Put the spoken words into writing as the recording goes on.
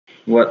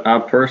What I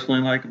personally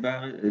like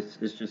about it is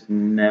it's just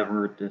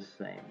never the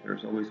same.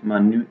 There's always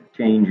minute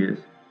changes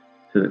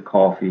to the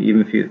coffee,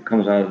 even if it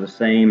comes out of the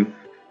same,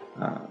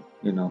 uh,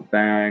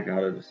 bag,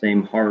 out of the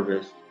same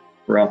harvest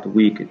throughout the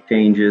week. It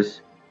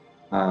changes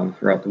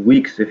throughout the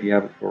weeks. If you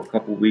have it for a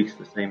couple of weeks,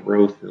 the same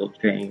roast, it'll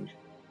change.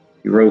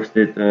 You roast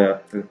it the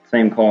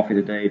same coffee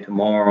today,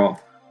 tomorrow.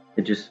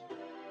 It just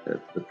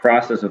the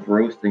process of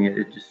roasting it,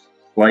 it just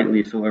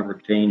slightly so ever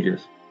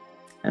changes,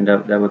 and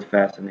that what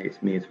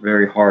fascinates me. It's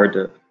very hard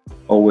to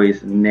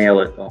always nail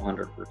it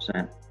 100%.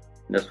 And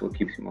that's what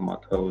keeps me on my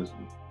toes.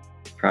 And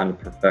trying to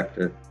perfect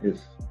it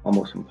is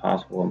almost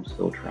impossible. I'm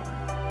still trying.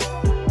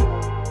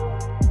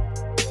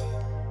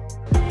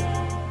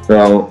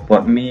 So,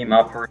 but me,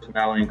 my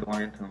personality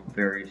going into, I'm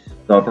very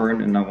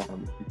stubborn and I want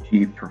to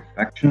achieve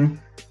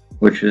perfection,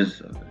 which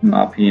is, in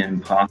my opinion,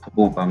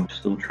 impossible, but I'm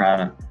still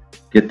trying to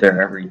get there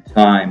every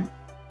time.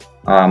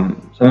 So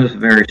I'm just a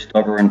very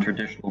stubborn,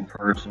 traditional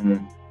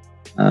person.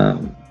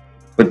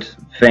 Puts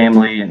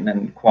family and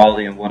then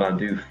quality in what I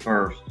do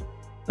first.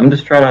 I'm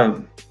just trying to,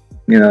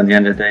 at the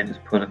end of the day,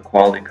 just put a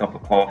quality cup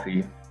of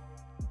coffee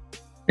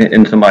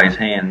in somebody's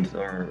hands,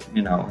 or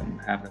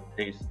and have them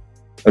taste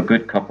a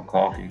good cup of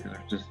coffee. Because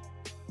there's just,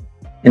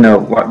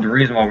 the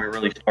reason why we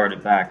really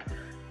started back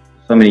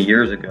so many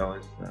years ago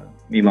is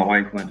me and my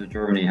wife went to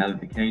Germany, had a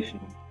vacation.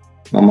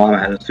 My mom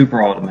had a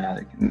super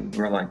automatic, and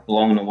we were like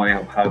blown away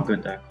of how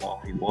good that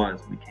coffee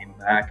was. We came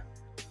back,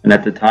 and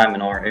at the time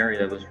in our area,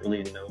 there was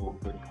really no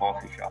good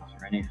coffee shops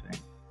or anything.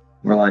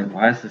 We're like,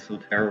 why is this so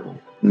terrible?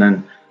 And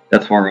then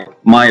that's where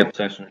my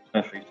obsession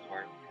especially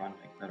started, trying to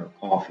make better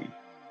coffee.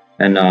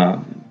 And,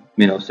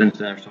 since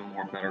then there's some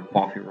more better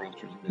coffee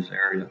roasters in this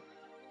area.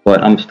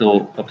 But I'm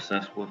still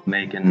obsessed with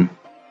making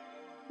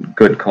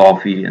good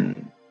coffee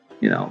and,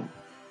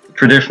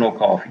 traditional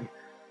coffee.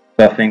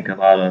 So I think a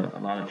lot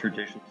of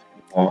traditions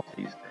can lost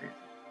these days.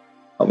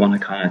 I want to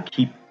kind of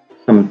keep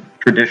some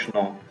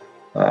traditional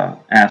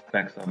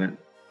aspects of it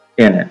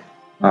in it,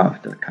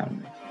 if that kind of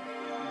makes sense.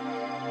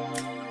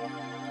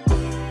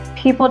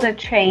 People to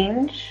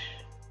change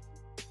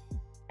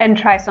and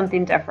try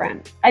something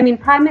different. I mean,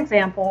 prime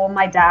example,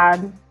 my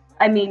dad.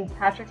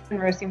 Patrick's been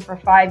roasting for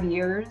 5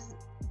 years.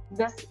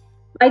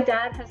 My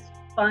dad has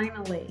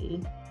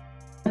finally,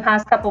 the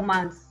past couple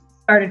months,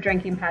 started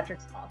drinking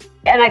Patrick's coffee.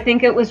 And I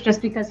think it was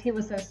just because he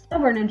was so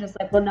stubborn and just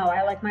like, well, no,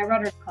 I like my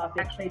Rutter's coffee.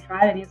 I actually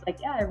tried it, and he's like,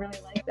 yeah, I really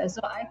like this.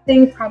 So I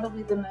think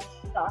probably the most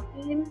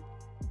shocking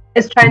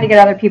is trying to get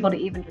other people to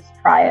even just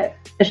try it.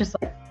 It's just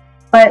like,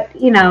 but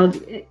you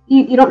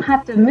don't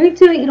have to move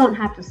to it. You don't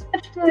have to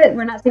switch to it.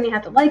 We're not saying you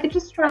have to like it.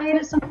 Just try it.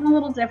 It's something a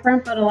little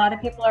different. But a lot of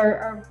people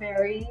are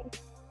very,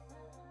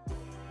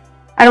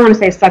 I don't want to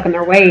say stuck in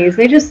their ways.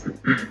 They just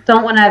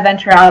don't want to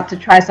venture out to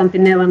try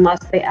something new unless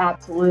they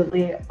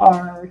absolutely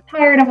are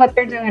tired of what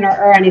they're doing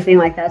or anything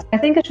like that. So I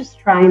think it's just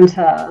trying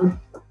to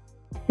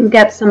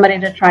get somebody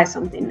to try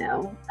something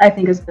new, I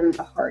think, has been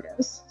the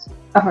hardest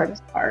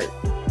part.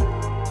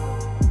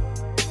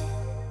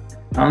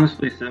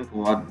 Honestly,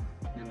 simple.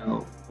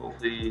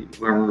 Hopefully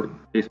whoever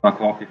tastes my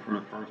coffee for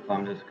the first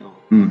time just go,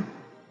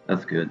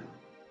 that's good.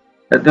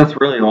 That's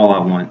really all I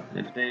want.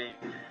 If they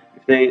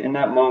in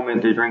that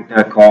moment they drink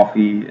that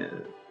coffee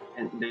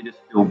and they just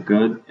feel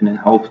good and it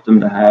helps them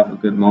to have a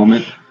good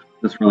moment,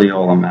 that's really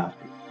all I'm after.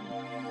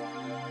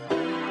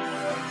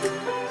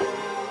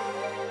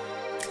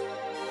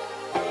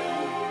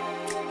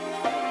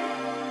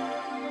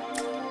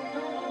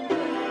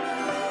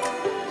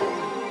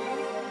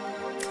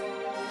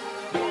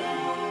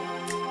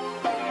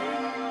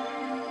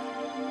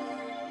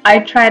 I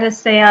try to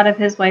stay out of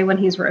his way when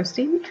he's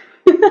roasting.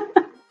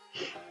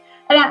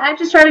 And I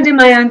just try to do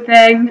my own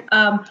thing.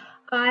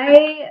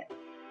 I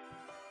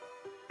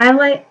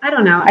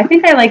don't know. I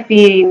think I like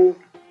being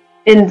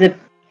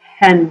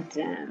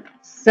independent.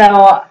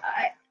 So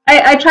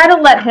I try to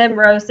let him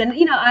roast, and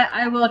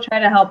I will try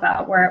to help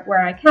out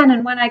where I can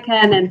and when I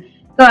can, and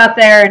go out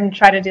there and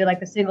try to do like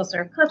the single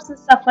serve cups and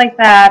stuff like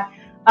that.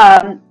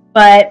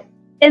 But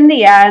in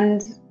the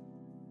end,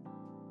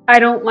 I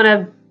don't want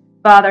to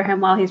bother him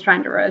while he's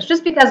trying to roast,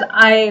 just because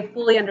I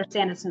fully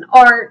understand it's an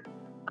art.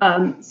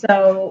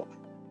 So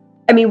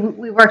we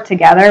work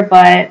together,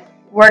 but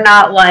we're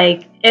not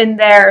like in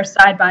there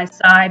side by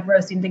side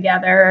roasting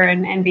together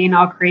and being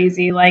all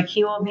crazy. Like,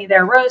 he will be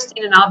there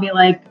roasting and I'll be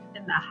like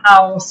in the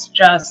house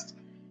just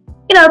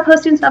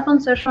posting stuff on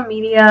social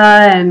media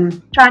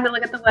and trying to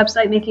look at the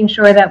website, making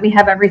sure that we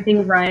have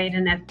everything right,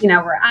 and if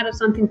we're out of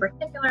something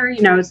particular,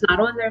 it's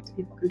not on there so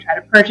people can try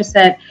to purchase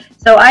it.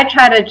 So I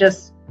try to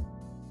just,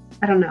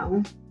 I don't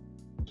know,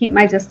 keep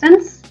my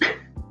distance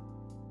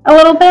a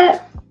little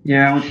bit.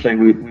 Yeah, I would say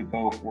we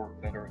both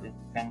work better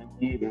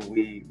independently than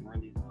we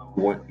really know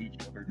what each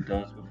other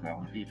does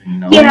without even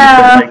knowing, if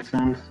that makes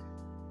sense.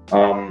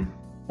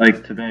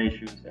 Like today,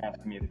 she was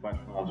asking me a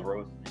question when I was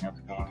roasting. I was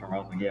going to her, I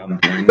was like, yeah, I'm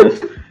doing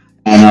this.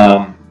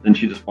 And then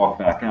she just walked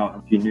back out,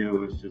 and she knew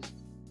it was just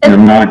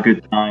not a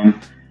good time.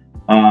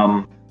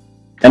 And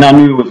I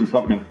knew it wasn't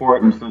something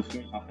important, so as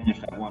soon as I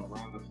finished that one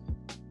roast,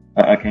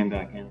 I came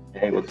back in and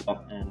said, hey, what's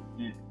up? And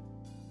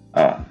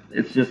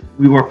It's just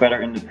we work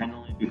better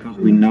independently because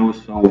we know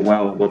so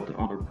well what the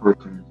other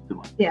person is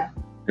doing. Yeah.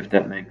 If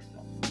that makes sense.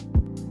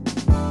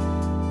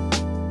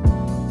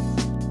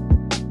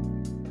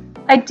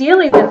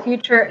 Ideally, the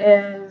future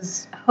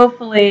is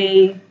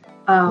hopefully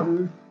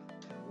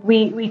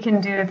we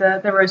can do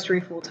the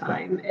roastery full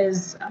time,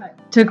 is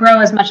to grow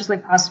as much as we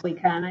possibly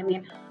can. I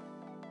mean,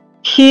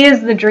 he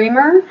is the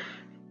dreamer,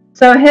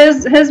 so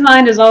his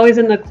mind is always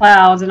in the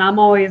clouds, and I'm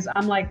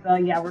like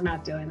yeah, we're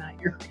not doing that.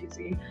 You're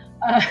crazy.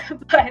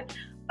 But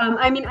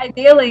I mean,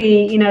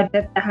 ideally, you know,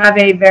 to have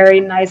a very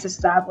nice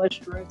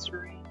established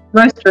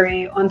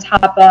roastery on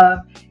top of,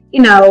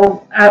 you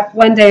know, at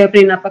one day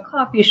opening up a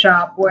coffee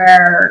shop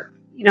where,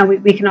 you know,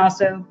 we can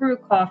also brew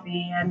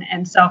coffee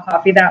and sell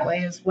coffee that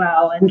way as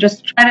well, and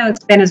just try to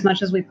expand as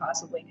much as we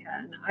possibly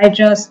can.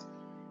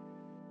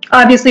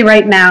 Obviously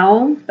right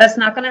now that's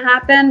not going to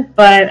happen,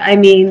 but I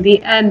mean,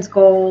 the end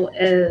goal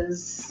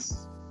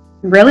is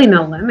really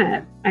no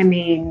limit. I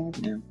mean,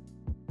 Yeah.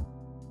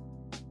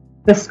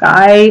 The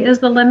sky is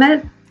the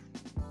limit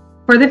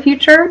for the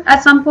future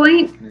at some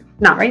point.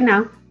 Not right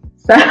now.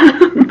 So,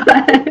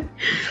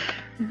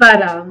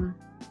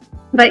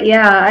 but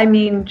yeah, I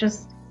mean,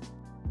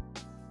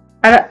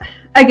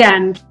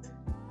 again,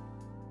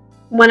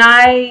 when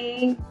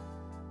I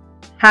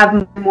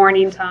have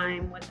morning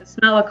time with the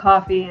smell of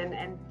coffee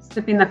and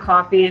sipping the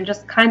coffee and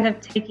just kind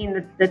of taking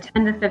the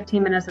 10 to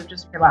 15 minutes of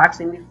just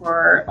relaxing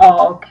before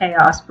all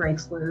chaos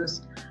breaks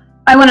loose,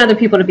 I want other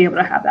people to be able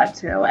to have that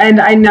too.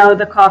 And I know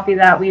the coffee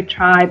that we've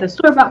tried, the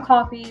store-bought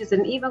coffees,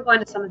 and even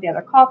going to some of the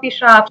other coffee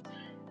shops,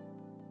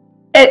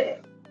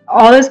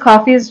 all those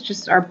coffees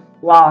just are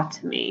blah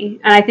to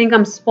me. And I think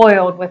I'm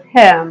spoiled with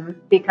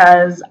him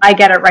because I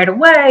get it right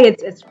away.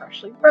 It's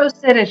freshly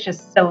roasted. It's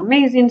just so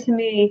amazing to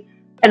me.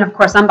 And of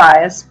course I'm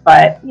biased,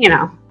 but you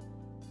know.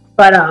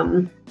 But I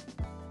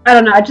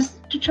don't know. I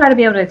just to try to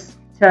be able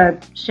to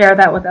share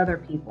that with other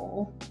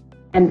people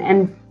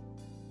and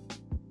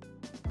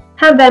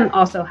have them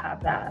also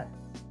have that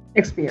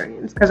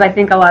experience, because I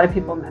think a lot of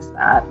people miss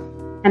that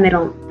and they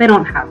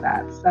don't have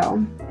that.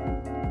 So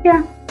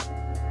yeah.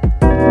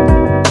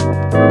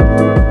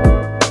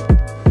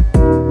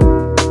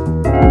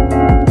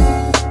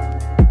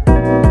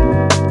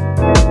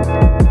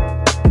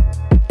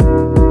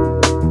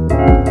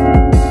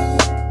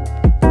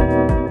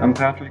 I'm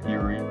Patrick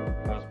Uri,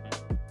 husband.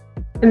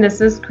 And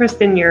this is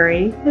Kristen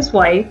Uri, his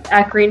wife,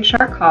 at Green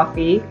Shark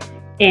Coffee,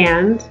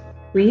 and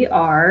we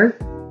are...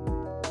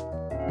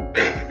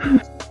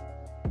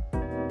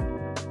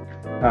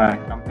 Hi,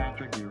 I'm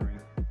Patrick Uri,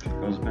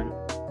 husband.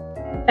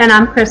 And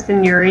I'm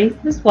Kristen Uri,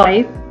 his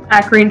wife,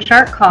 at Green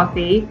Shark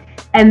Coffee,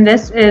 and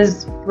this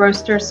is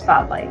Roaster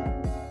Spotlight.